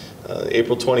on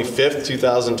April 25th,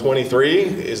 2023,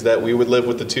 is that we would live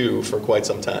with the two for quite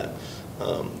some time.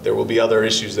 There will be other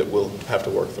issues that we'll have to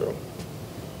work through.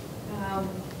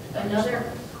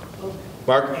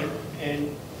 Mark?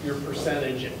 And your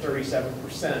percentage at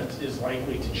 37% is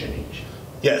likely to change.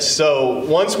 Yes, so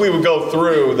once we would go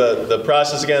through the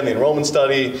process again, the enrollment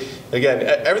study, again,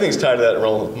 everything's tied to that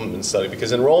enrollment study,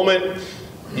 because enrollment,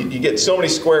 you get so many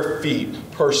square feet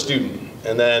per student,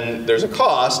 and then there's a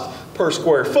cost per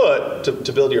square foot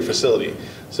to build your facility.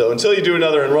 So until you do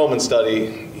another enrollment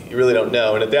study, you really don't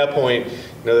know. And at that point,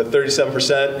 you know, that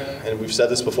 37%, and we've said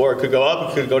this before, it could go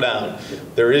up, it could go down.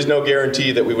 There is no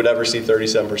guarantee that we would ever see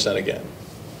 37% again.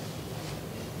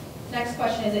 Next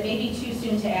question is, it may be too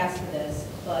soon to ask for this,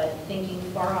 but thinking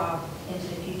far off into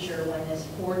the future when this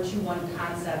 4-2-1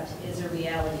 concept is a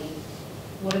reality,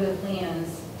 what are the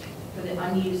plans for the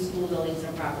unused school buildings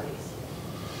and properties?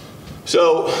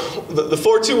 So the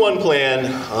 4-2-1 plan,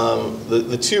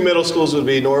 the two middle schools would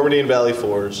be Normandy and Valley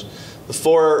Forge. The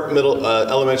four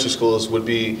elementary schools would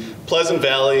be Pleasant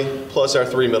Valley plus our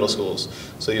three middle schools.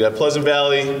 So you'd have Pleasant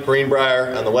Valley,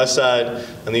 Greenbrier on the west side.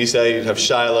 On the east side, you'd have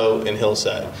Shiloh and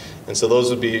Hillside. And so those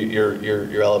would be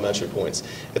your elementary points.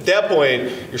 At that point,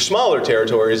 your smaller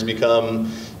territories become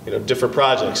different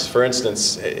projects. For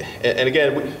instance, and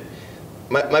again,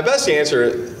 my best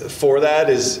answer for that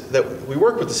is that we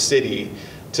work with the city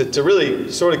to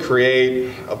really sort of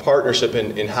create a partnership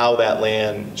in how that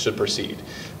land should proceed.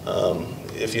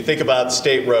 If you think about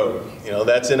State Road,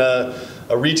 that's in a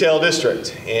retail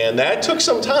district, and that took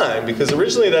some time because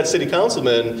originally that city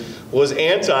councilman was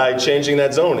anti-changing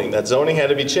that zoning. That zoning had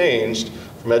to be changed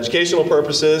from educational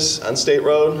purposes on State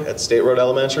Road, at State Road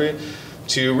Elementary,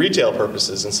 to retail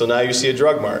purposes, and so now you see a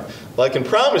drug mart. Well, I can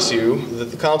promise you that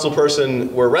the council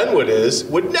person where Renwood is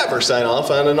would never sign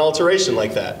off on an alteration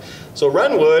like that. So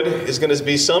Renwood is going to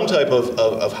be some type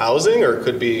of housing, or it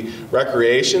could be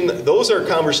recreation. Those are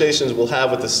conversations we'll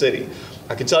have with the city.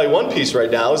 I can tell you one piece right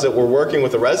now is that we're working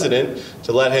with a resident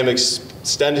to let him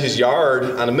extend his yard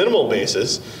on a minimal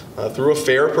basis through a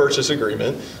fair purchase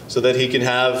agreement so that he can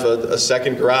have a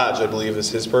second garage, I believe is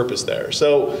his purpose there.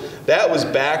 So that was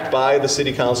backed by the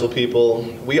city council people.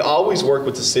 We always work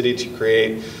with the city to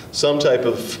create some type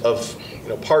of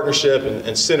partnership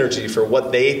and synergy for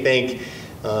what they think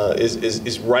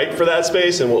is right for that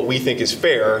space and what we think is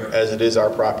fair as it is our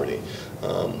property.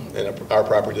 And our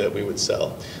property that we would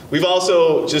sell. We've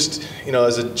also just,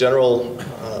 as a general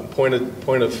point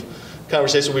of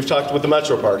conversation, we've talked with the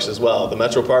Metro Parks as well. The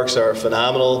Metro Parks are a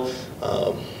phenomenal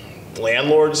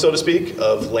landlord, so to speak,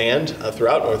 of land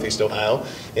throughout Northeast Ohio.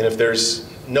 And if there's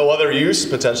no other use,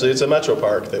 potentially it's a Metro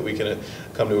Park that we can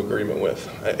come to agreement with.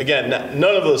 Again,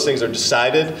 none of those things are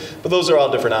decided, but those are all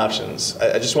different options.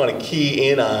 I just want to key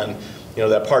in on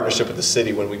that partnership with the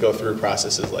city when we go through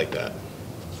processes like that.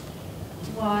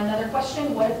 Another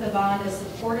question, what if the bond is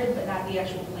supported but not the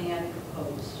actual plan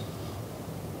proposed?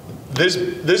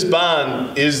 This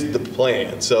bond is the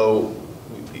plan. So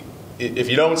if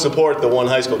you don't support the one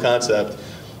high school concept,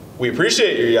 we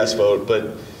appreciate your yes vote,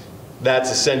 but that's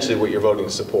essentially what you're voting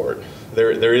to support.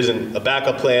 There isn't a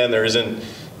backup plan, there isn't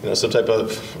some type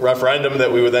of referendum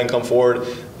that we would then come forward.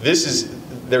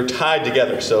 They're tied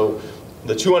together. So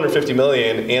the $250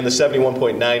 million and the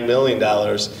 $71.9 million,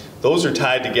 those are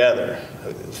tied together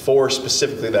for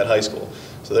specifically that high school.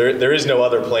 So there is no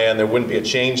other plan. There wouldn't be a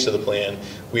change to the plan.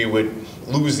 We would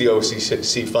lose the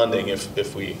OCC funding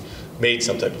if we made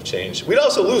some type of change. We'd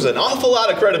also lose an awful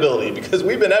lot of credibility because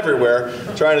we've been everywhere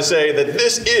trying to say that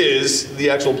this is the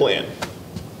actual plan.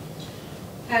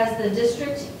 Has the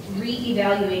district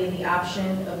re-evaluated the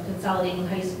option of consolidating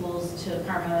high schools to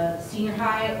Parma Senior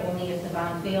High only if the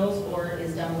bond fails, or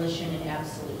is demolition an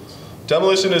absolute?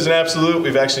 Demolition is an absolute.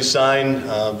 We've actually signed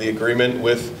the agreement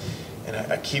with, and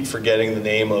I keep forgetting the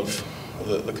name of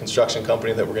the construction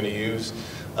company that we're going to use,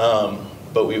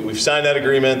 but we've signed that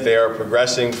agreement. They are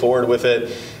progressing forward with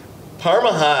it.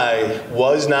 Parma High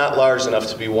was not large enough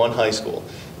to be one high school,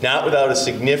 not without a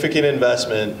significant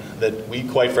investment that we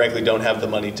quite frankly don't have the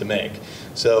money to make.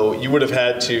 So you would have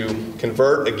had to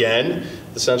convert again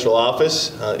the central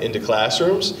office into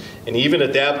classrooms, and even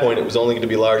at that point it was only going to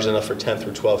be large enough for 10th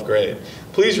through 12th grade.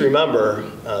 Please remember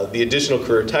the additional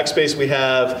career tech space we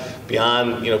have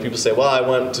beyond, people say, well, I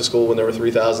went to school when there were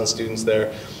 3,000 students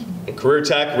there. And career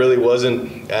tech really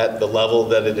wasn't at the level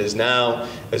that it is now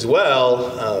as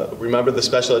well. Remember the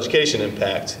special education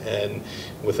impact, and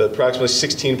with approximately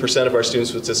 16% of our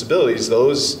students with disabilities,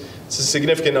 it's a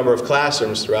significant number of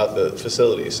classrooms throughout the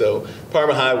facility. So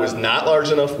Parma High was not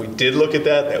large enough. We did look at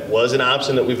that. That was an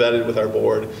option that we vetted with our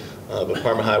board, but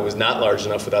Parma High was not large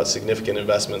enough without significant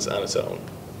investments on its own.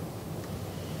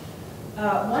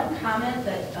 One comment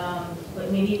that,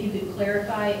 but maybe if you could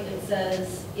clarify, it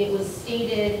says it was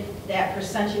stated that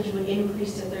percentage would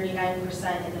increase to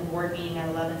 39% in the board meeting on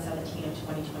 11/17 of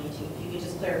 2022. If you could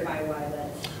just clarify why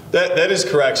that's... That is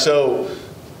correct. So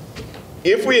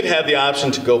if we had had the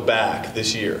option to go back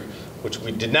this year, which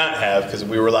we did not have because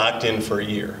we were locked in for a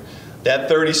year, that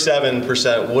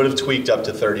 37% would have tweaked up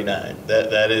to 39.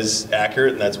 That is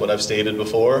accurate, and that's what I've stated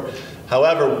before.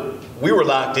 However, we were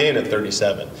locked in at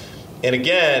 37. And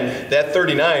again, that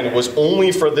 39 was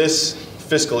only for this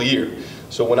fiscal year.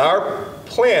 So when our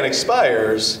plan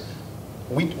expires,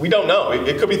 we don't know.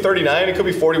 It could be 39, it could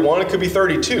be 41, it could be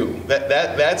 32.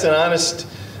 That's an honest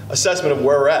assessment of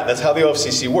where we're at. That's how the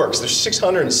OFCC works. There's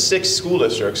 606 school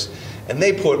districts, and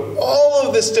they put all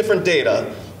of this different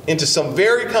data into some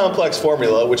very complex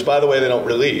formula, which, by the way, they don't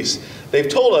release. They've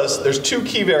told us there's two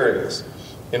key variables: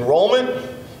 enrollment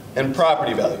and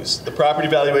property values, the property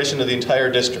valuation of the entire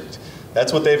district.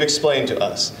 That's what they've explained to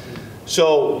us.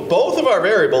 So both of our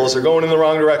variables are going in the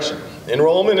wrong direction.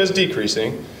 Enrollment is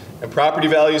decreasing, and property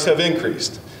values have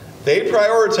increased. they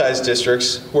prioritize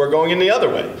districts who are going in the other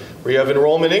way, where you have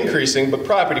enrollment increasing but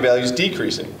property values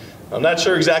decreasing. I'm not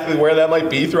sure exactly where that might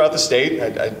be throughout the state.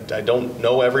 I don't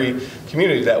know every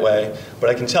community that way, but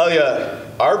I can tell you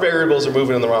our variables are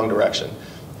moving in the wrong direction.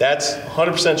 That's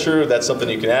 100% true. That's something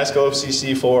you can ask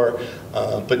OFCC for.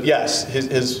 But yes,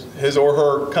 his or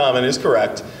her comment is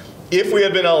correct. If we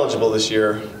had been eligible this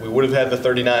year, we would have had the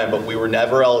 39, but we were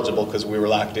never eligible because we were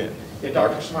locked in. Yeah,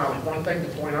 Dr. Smiley, one thing to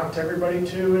point out to everybody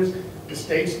too is the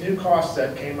state's new cost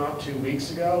set came out 2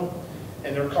 weeks ago,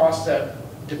 and their cost set,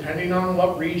 depending on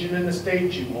what region in the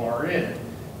state you are in,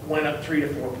 went up 3 to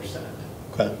 4%.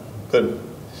 Okay, good.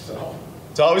 So.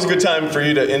 It's always a good time for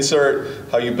you to insert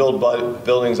how you build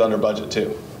buildings under budget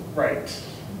too. Right.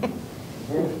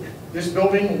 This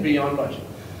building will be on budget,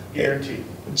 guaranteed.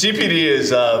 GPD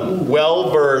is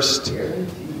well-versed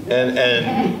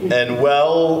and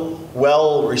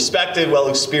well respected, well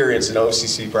experienced in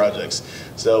OCC projects.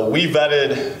 So we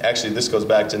vetted, actually this goes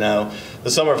back to now,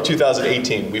 the summer of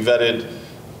 2018,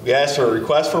 we asked for a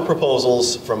request for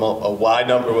proposals from a wide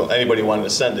number, well, anybody wanted to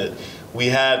send it. We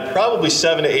had probably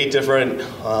 7 to 8 different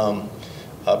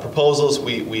proposals.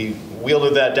 We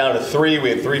wielded that down to 3. We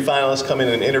had 3 finalists come in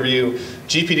and interview.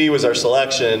 GPD was our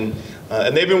selection,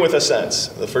 and they've been with us since.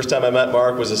 The first time I met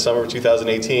Mark was the summer of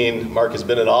 2018. Mark has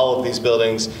been at all of these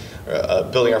buildings,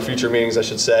 building our future meetings, I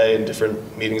should say, and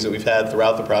different meetings that we've had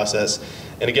throughout the process.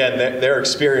 And again, their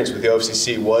experience with the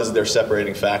OFCC was their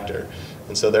separating factor.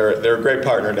 And so they're a great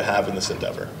partner to have in this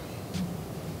endeavor.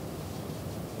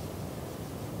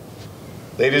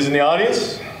 Ladies in the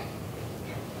audience,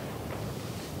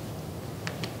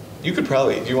 you could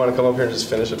probably, do you want to come up here and just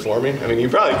finish it for me? I mean, you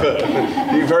probably could.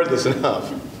 You've heard this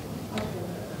enough.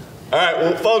 All right,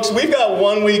 well, folks, we've got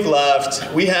 1 week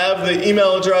left. We have the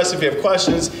email address. If you have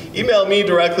questions, email me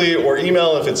directly or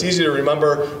email, if it's easy to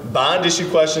remember,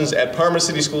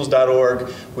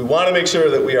 bondissuequestions@parmacityschools.org. We want to make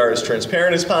sure that we are as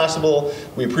transparent as possible.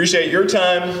 We appreciate your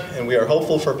time, and we are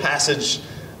hopeful for passage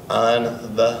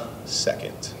on the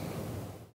 2nd.